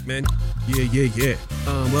Man, yeah.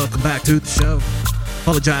 Welcome back to the show.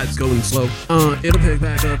 Apologize, it's going slow. It'll pick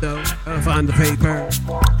back up though. Find the paper.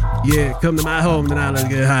 Yeah, come to my home tonight, let's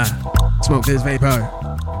get high. Smoke this vapor.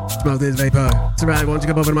 Smoke this vapor. It's alright, why don't you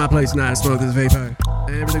come over to my place tonight and smoke this vapor?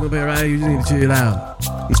 Everything will be alright, you just need to chill out.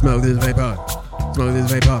 And smoke this vapor. Smoke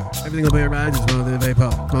this vapor. Everything will be alright, just smoke this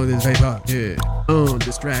vapor. Smoke this vapor. Yeah.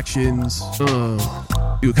 Distractions.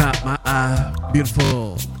 You caught my eye.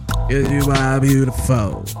 Beautiful. Yeah, you are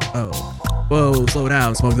beautiful. Oh. Whoa, slow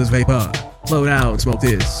down, smoke this vapor. Slow down, smoke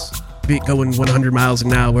this. Beat going 100 miles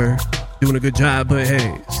an hour. Doing a good job, but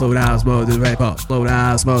hey, slow down, smoke this vapor. Slow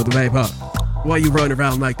down, smoke the vapor. Why you running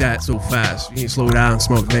around like that so fast? You need to slow down,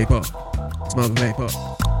 smoke the vapor. Smoke the vapor.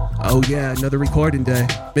 Oh yeah, another recording day.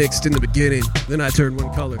 Mixed in the beginning, then I turned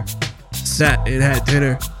one color. Sat and had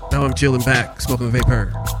dinner. Now I'm chilling back, smoking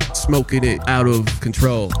vapor. Smoking it out of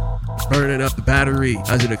control. Burning up the battery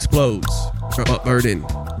as it explodes. Burning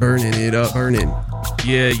it up, burning.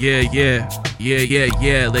 Yeah,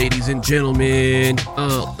 ladies and gentlemen.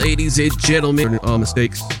 Ladies and gentlemen. All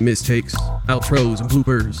mistakes, outros and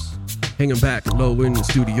bloopers. Hanging back low in the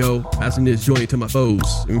studio, passing this joint to my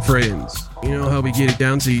foes and friends. You know how we get it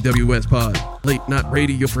down, CWS Pod. Late night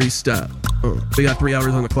radio freestyle. We got 3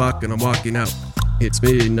 hours on the clock and I'm walking out. It's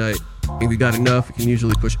midnight. Think we got enough? We can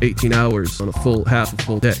usually push 18 hours on a full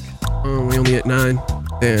deck. We only at 9.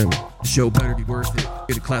 Damn, the show better be worth it.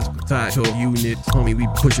 Get a classical title unit. Homie, we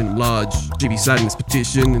pushing them large. GB signing this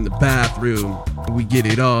petition in the bathroom. We get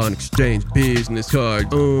it on, exchange business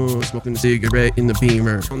card. Smoking a cigarette in the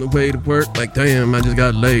Beamer. On the way to work, like damn, I just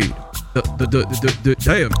got laid. Damn.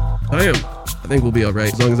 I think we'll be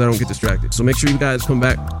alright as long as I don't get distracted. So make sure you guys come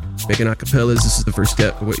back making acapellas. This is the first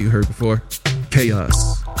step of what you heard before.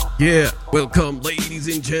 Chaos. Yeah, welcome ladies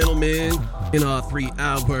and gentlemen in our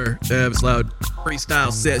 3-hour Dabs Loud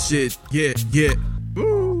freestyle session. Yeah.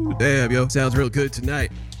 Woo, damn, yo, sounds real good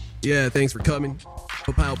tonight. Yeah, thanks for coming.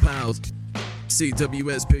 Pals.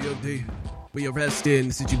 CWS POD. We arresting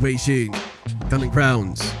the situation. Coming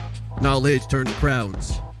crowns. Knowledge turn to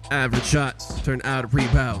crowns. Average shots turn out of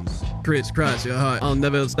rebounds. Crisscross your heart. I'll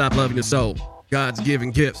never stop loving your soul. God's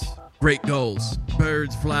giving gifts. Great goals.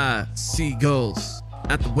 Birds fly. Seagulls.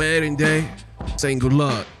 At the wedding day, saying good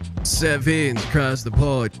luck. 7s across the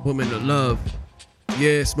board, woman to love.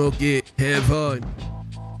 Yeah, smoke it, have fun.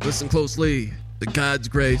 Listen closely to God's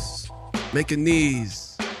grace. Making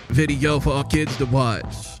these video for our kids to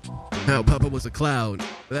watch. How Papa was a clown.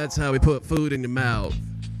 That's how we put food in your mouth.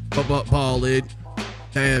 Ball it.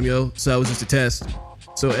 Damn, yo, so that was just a test.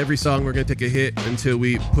 So every song we're gonna take a hit until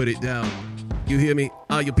we put it down. You hear me?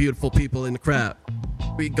 All you beautiful people in the crowd.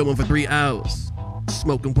 We going for 3 hours.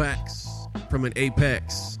 Smoking wax from an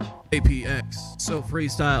APX. So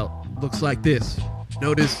freestyle looks like this.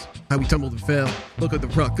 Notice how we tumbled and fell. Look at the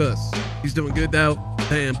ruckus. He's doing good now.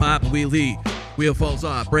 Damn, Papa, we lead. Wheel falls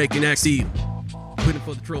off, breaking axle. Putting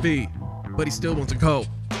for the trophy, but he still wants to go.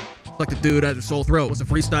 Like the dude at the soul throat. What's a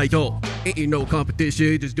freestyle, yo? Ain't no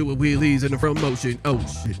competition, just doing wheelies in the front motion. Oh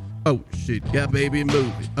shit, yeah baby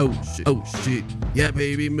move it. Oh shit, yeah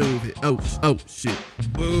baby move it. Oh shit.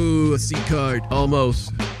 Woo, a C card,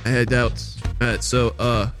 almost. I had doubts. Alright, so